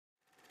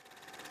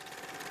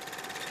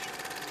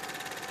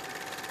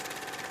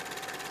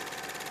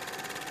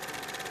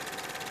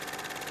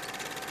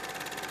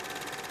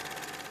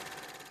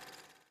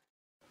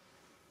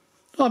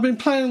I've been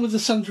playing with the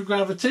centre of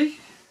gravity.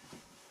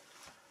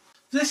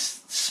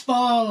 This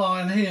spar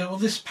line here, or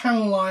this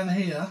panel line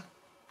here,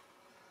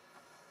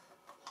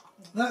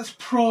 that's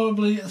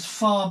probably as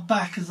far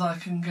back as I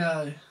can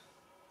go.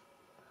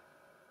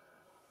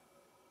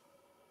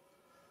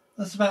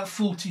 That's about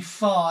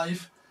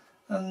 45,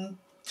 and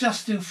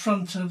just in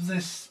front of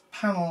this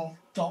panel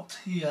dot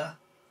here,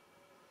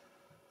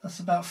 that's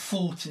about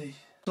 40.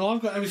 So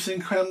I've got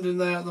everything crammed in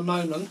there at the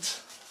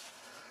moment,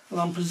 and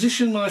I'm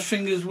positioning my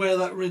fingers where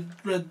that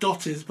red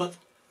dot is, but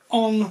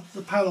on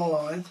the panel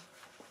line.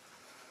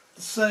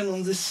 The same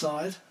on this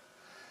side,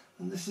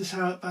 and this is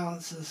how it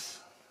balances.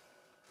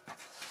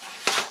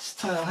 It's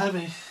tail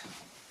heavy.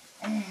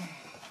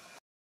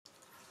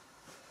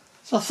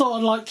 So I thought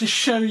I'd like to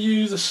show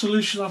you the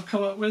solution I've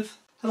come up with,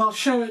 and I'll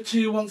show it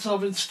to you once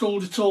I've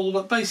installed it all.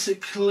 But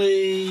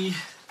basically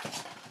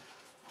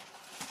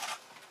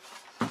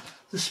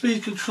the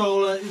speed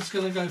controller is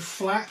going to go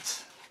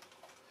flat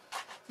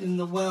in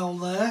the well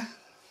there.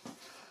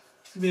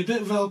 There'll be a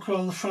bit of Velcro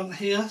on the front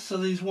here, so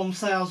these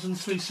 1000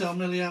 3-cell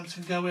milliamps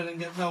can go in and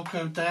get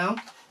Velcro down.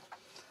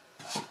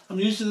 I'm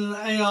using an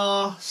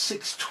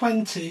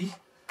AR620,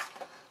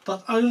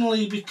 but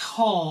only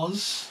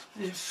because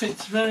it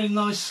fits very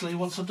nicely,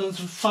 once I've done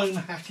some foam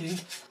hacking,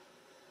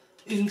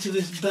 into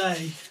this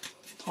bay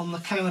on the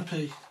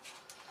canopy.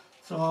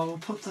 So I will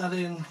put that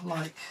in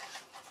like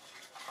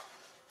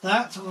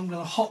that, and I'm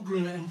going to hot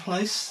glue it in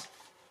place.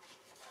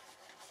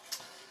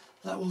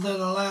 That will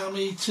then allow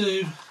me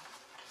to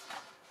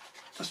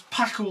just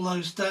pack all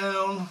those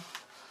down.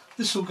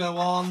 This will go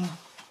on,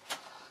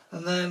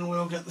 and then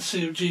we'll get the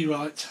COG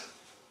right.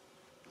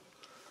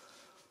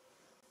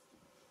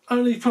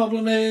 Only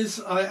problem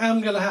is I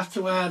am going to have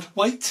to add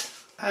weight.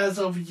 As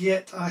of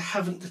yet, I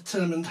haven't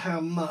determined how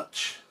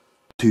much.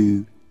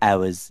 2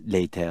 hours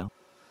later.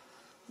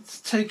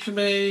 It's taken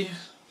me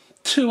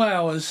 2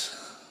 hours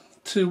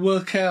to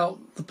work out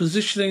the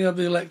positioning of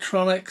the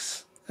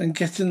electronics and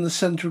getting the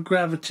centre of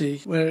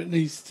gravity where it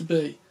needs to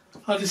be.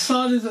 I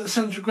decided that the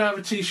centre of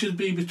gravity should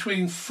be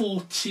between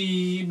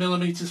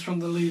 40mm from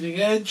the leading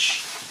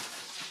edge,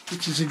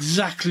 which is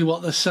exactly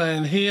what they're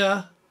saying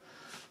here,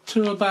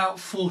 to about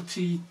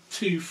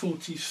 42,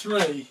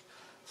 43.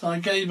 So I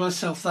gave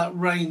myself that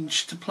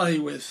range to play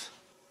with.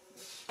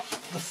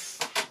 The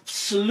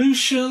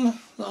solution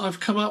that I've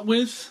come up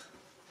with,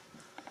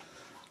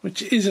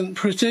 which isn't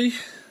pretty,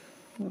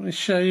 let me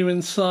show you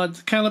inside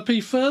the canopy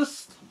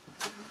first.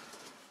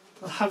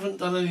 I haven't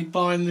done any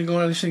binding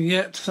or anything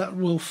yet, that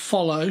will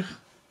follow.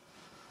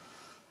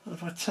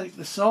 If I take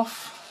this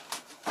off,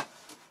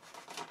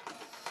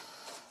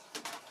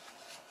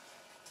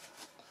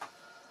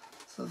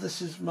 so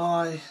this is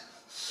my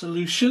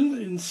solution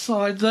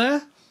inside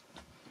there.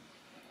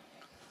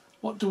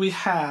 What do we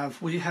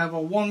have? We have a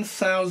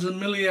 1000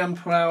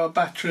 mAh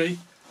battery,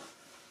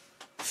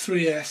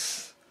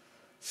 3S.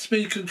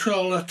 Speed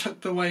controller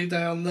tucked away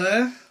down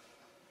there.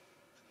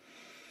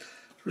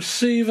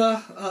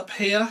 Receiver up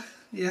here.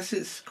 Yes,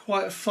 it's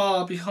quite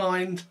far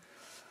behind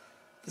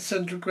the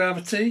centre of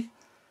gravity.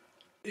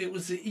 It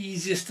was the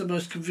easiest and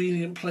most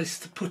convenient place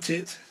to put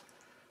it,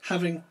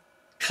 having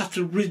cut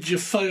a ridge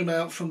of foam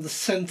out from the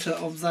centre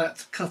of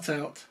that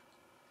cutout.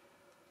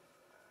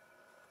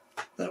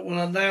 That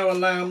will now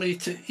allow me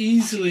to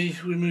easily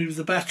remove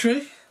the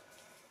battery.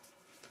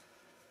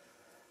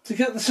 To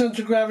get the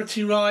centre of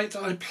gravity right,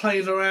 I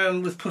played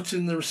around with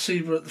putting the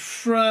receiver at the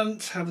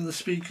front, having the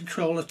speed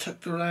controller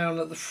tucked around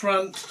at the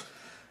front,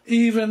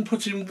 even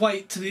putting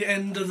weight to the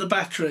end of the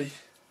battery.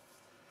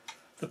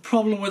 The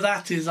problem with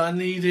that is I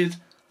needed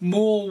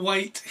more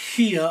weight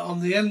here on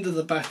the end of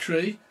the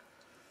battery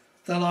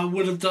than I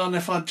would have done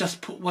if I'd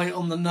just put weight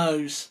on the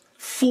nose.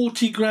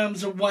 40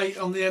 grams of weight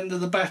on the end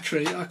of the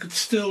battery, I could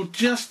still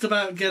just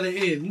about get it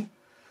in.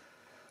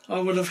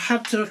 I would have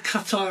had to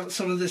cut out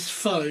some of this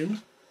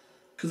foam,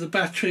 because the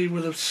battery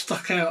would have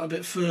stuck out a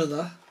bit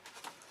further,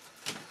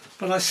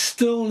 but I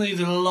still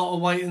needed a lot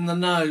of weight in the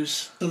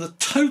nose. So the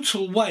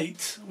total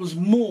weight was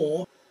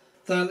more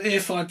than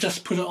if I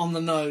just put it on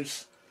the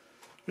nose,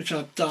 which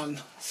I've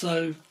done.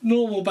 So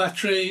normal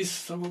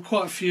batteries, I've got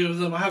quite a few of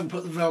them. I haven't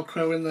put the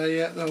Velcro in there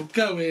yet. They'll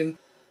go in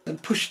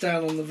and push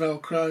down on the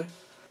Velcro.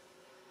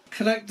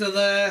 Connector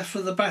there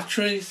for the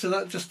battery, so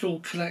that just all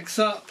connects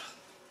up.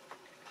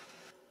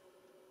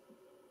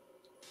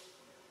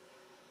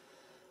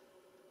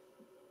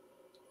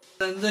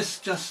 Then this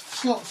just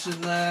slots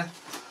in there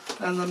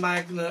and the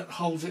magnet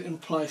holds it in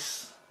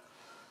place,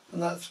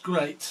 and that's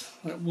great.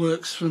 That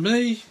works for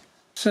me.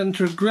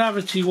 Centre of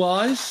gravity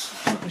wise,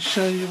 let me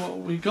show you what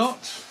we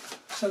got.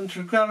 Centre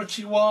of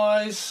gravity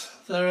wise,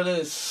 there it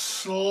is,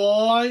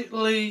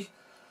 slightly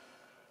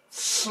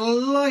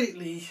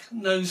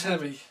nose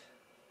heavy,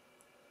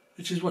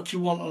 which is what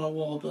you want on a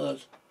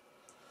warbird.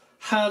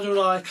 How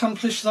do I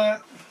accomplish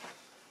that?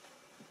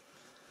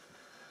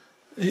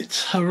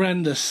 It's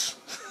horrendous.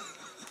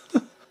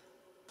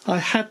 I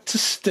had to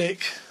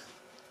stick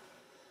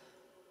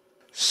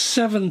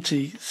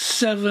 70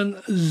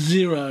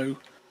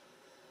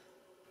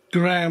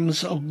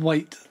 grams of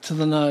weight to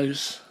the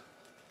nose.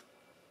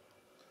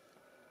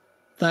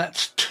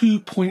 That's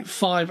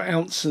 2.5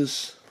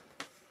 ounces.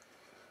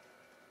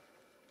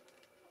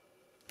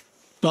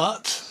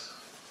 But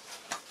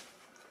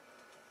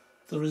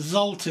the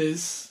result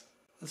is,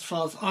 as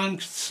far as I'm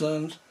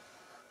concerned,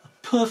 a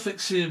perfect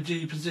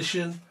CFG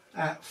position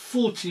at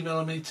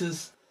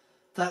 40mm.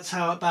 That's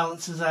how it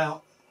balances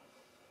out.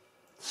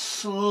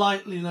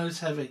 Slightly nose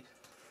heavy.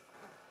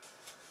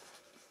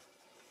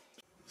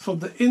 From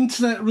the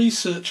internet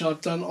research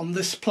I've done on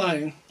this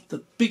plane,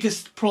 the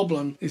biggest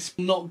problem is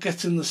not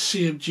getting the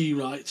CFG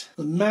right.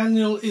 The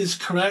manual is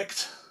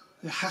correct.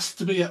 It has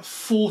to be at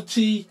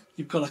 40.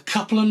 You've got a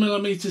couple of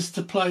millimeters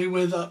to play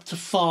with, up to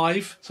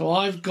 5. So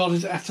I've got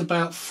it at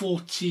about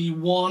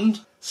 41,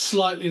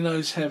 slightly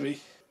nose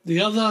heavy.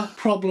 The other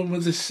problem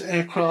with this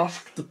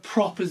aircraft, the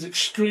prop is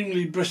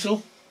extremely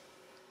brittle,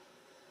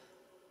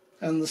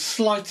 and the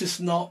slightest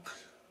knock,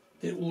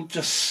 it will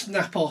just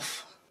snap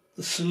off.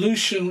 The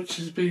solution, which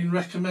has been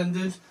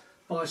recommended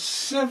by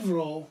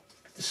several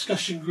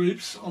discussion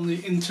groups on the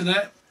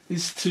internet,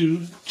 is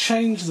to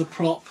change the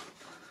prop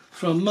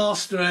for a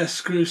master air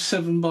screw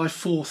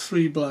 7x4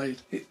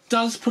 3-blade. It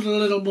does put a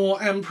little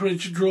more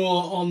amperage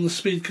draw on the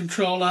speed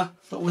controller,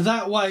 but with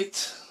that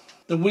weight,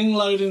 the wing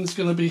loading is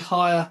going to be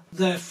higher,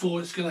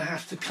 therefore it's going to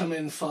have to come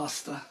in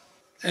faster.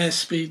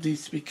 Airspeed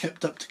needs to be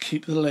kept up to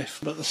keep the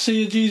lift, but the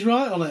CFG is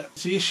right on it.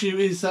 The issue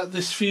is that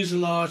this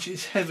fuselage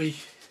is heavy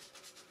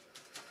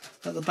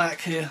at the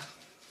back here.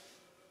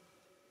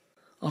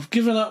 I've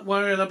given up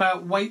worrying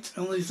about weight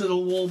on these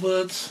little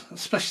warbirds,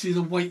 especially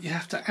the weight you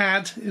have to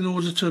add in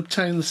order to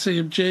obtain the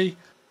CFG.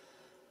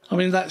 I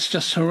mean, that's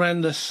just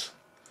horrendous.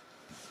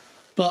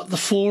 But the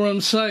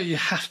forums say you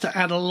have to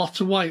add a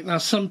lot of weight. Now,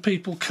 some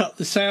people cut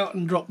this out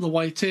and drop the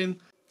weight in.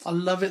 I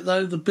love it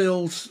though, the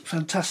build's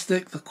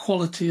fantastic, the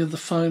quality of the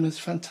foam is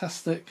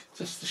fantastic.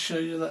 Just to show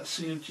you that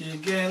CFG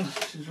again,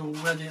 which is all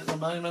ready at the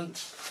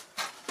moment.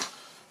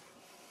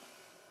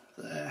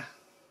 There.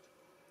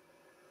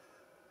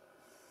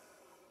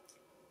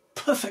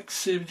 Perfect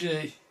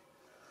CFG.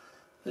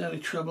 The only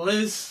trouble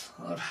is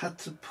I've had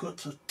to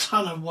put a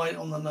ton of weight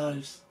on the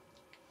nose.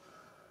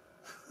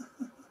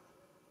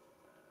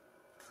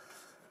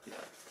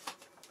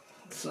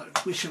 So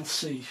we shall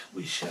see,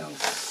 we shall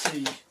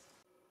see.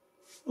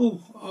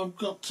 Oh, I've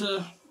got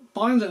to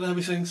bind it and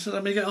everything, so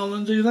let me get on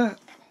and do that.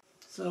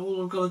 So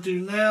all I've got to do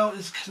now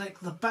is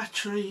connect the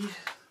battery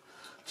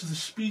to the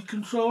speed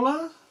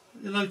controller.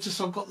 You'll notice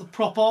I've got the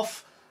prop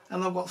off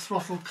and I've got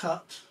throttle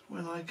cut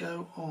when I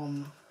go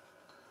on.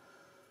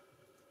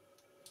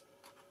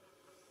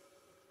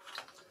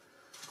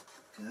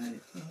 Okay,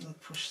 I'm going to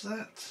push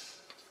that.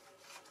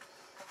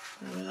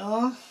 There we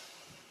are.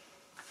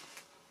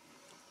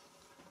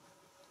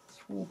 Let's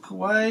walk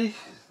away.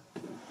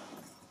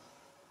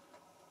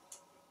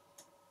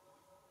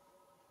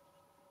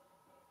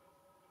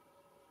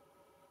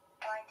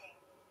 Binding.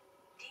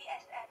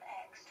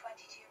 DSMX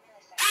 22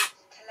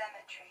 milliseconds.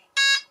 Telemetry.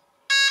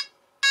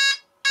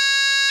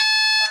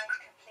 Bind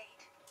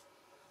complete.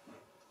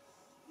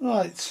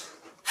 Right.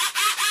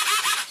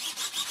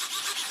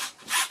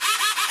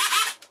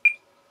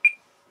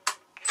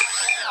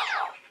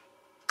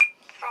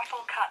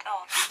 Throttle cut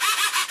off.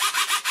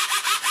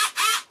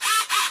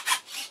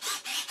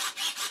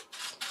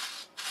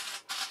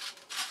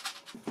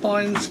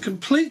 Bind's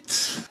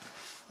complete.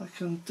 I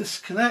can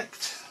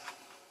disconnect.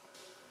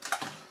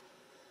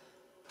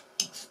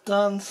 That's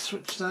done.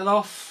 Switch that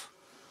off.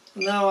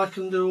 Now I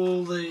can do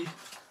all the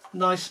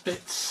nice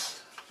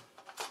bits,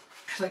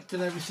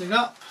 connecting everything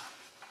up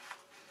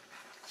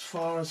as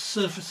far as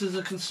surfaces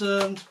are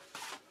concerned.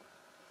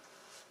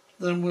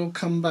 Then we'll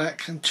come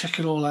back and check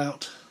it all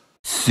out.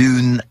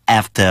 Soon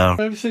after.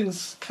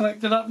 Everything's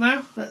connected up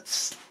now.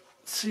 Let's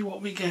see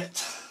what we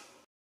get.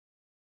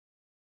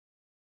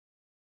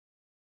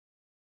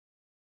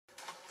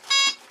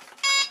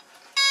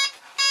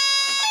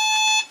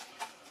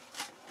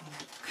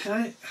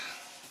 Okay.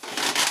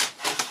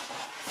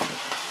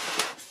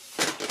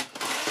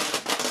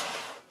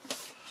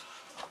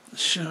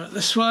 Let's show it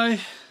this way.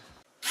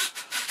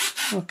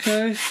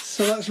 Okay,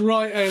 so that's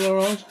right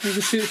aileron. You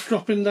can see it's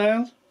dropping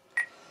down.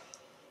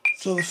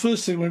 So the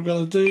first thing we've got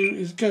to do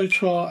is go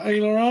to our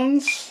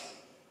ailerons,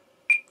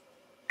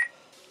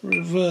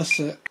 reverse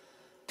it.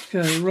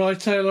 Okay,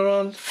 right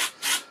aileron,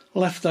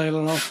 left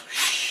aileron.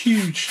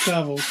 Huge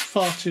travel,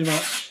 far too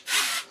much.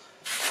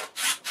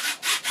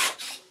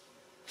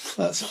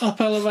 That's up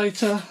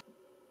elevator,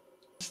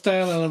 it's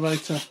down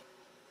elevator.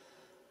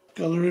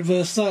 Got to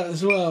reverse that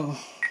as well.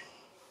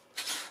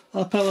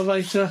 Up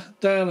elevator,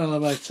 down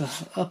elevator,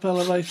 up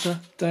elevator,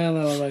 down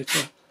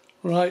elevator.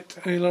 Right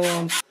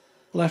aileron,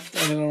 left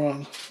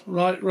aileron.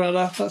 Right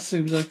rudder, that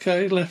seems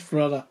okay, left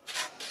rudder.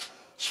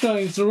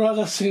 Strange, the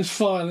rudder seems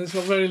fine, it's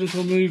got very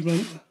little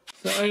movement.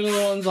 The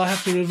ailerons I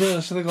have to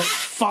reverse and they've got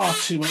far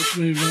too much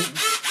movement.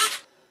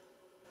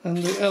 And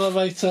the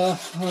elevator,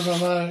 I don't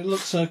know, it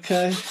looks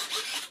okay.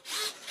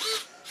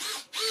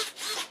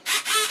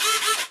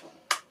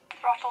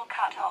 Throttle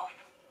cut off.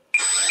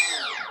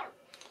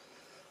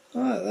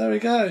 Right, there we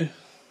go.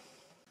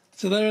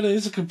 So there it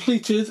is, a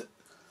completed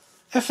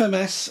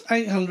FMS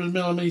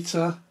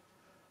 800mm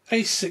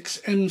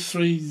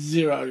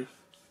A6M3.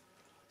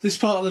 This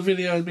part of the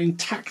video had been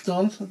tacked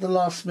on at the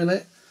last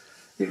minute.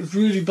 It was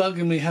really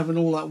bugging me having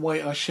all that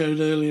weight I showed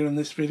earlier in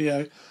this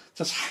video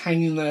just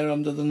hanging there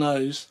under the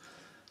nose.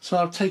 So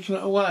I've taken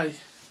it away.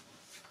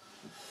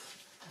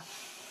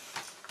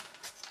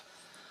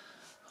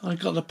 I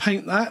got to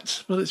paint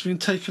that, but it's been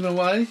taken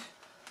away.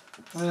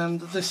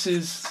 And this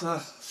is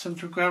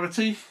centre of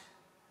gravity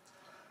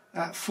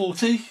at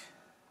 40,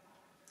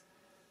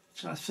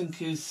 which I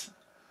think is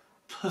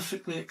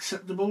perfectly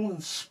acceptable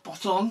and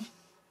spot on.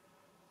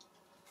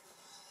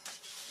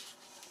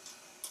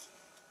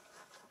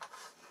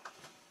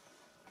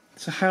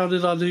 So how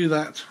did I do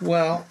that?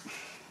 Well,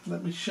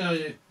 let me show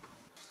you.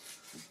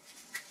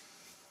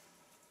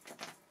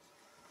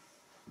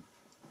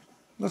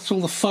 That's all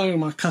the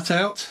foam I cut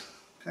out,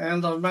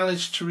 and I've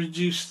managed to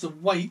reduce the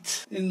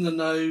weight in the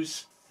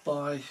nose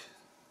by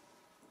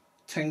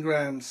 10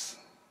 grams.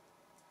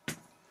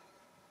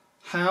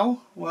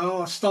 How?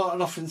 Well, I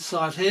started off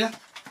inside here.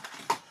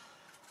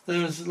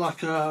 There's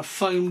like a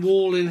foam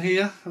wall in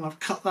here, and I've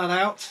cut that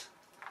out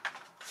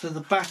so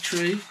the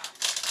battery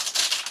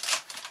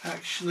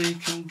actually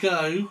can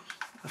go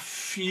a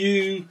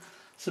few,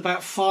 it's about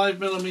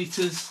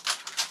 5mm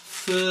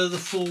further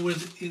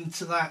forward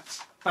into that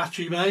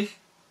battery bay,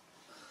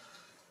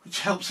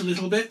 which helps a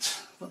little bit.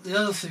 But the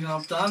other thing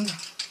I've done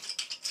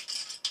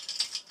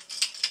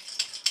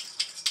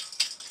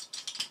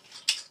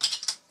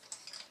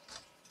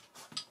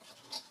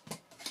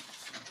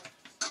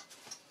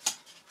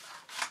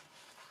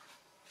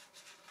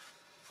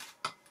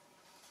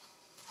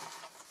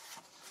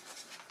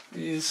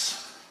is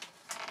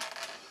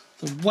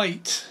the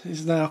weight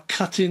is now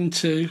cut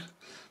into,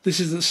 this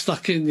isn't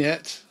stuck in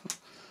yet,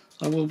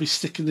 I will be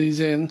sticking these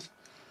in,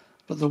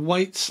 but the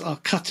weights are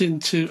cut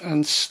into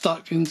and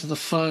stuck into the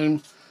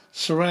foam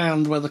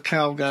surround where the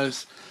cowl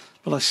goes.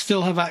 But I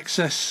still have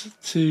access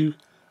to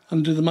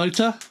undo the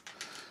motor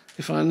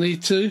if I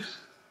need to.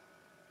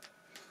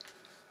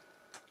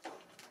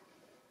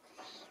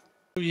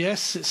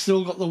 Yes, it's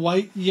still got the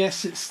weight.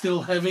 Yes, it's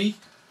still heavy.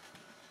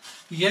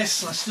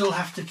 Yes, I still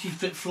have to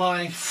keep it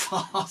flying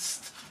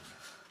fast.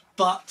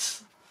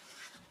 But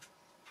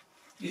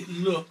it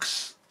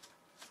looks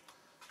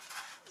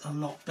a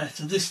lot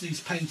better. This needs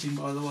painting,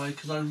 by the way,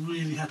 because I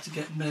really had to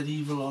get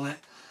medieval on it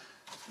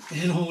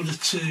in order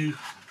to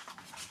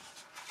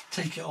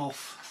take it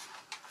off.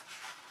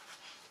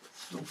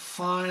 It's all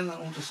fine, that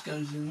all just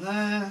goes in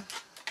there.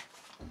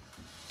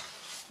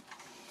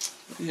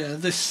 But yeah,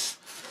 this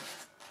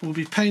will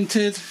be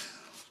painted,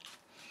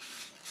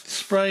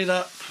 sprayed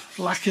up,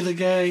 lacquered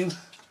again.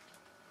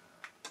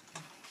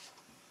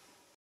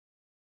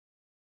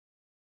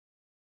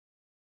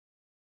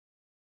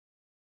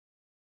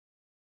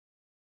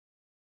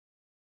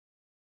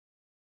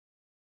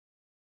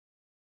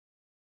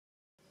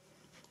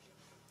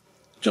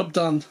 Job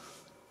done.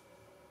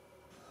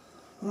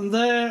 And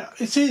there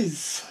it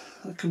is,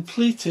 a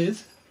completed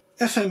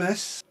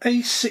FMS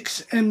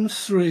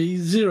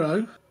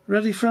A6M3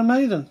 ready for a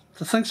maiden.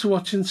 So thanks for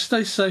watching,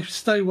 stay safe,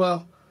 stay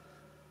well,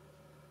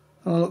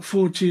 and I look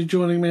forward to you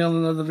joining me on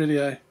another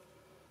video.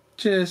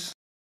 Cheers.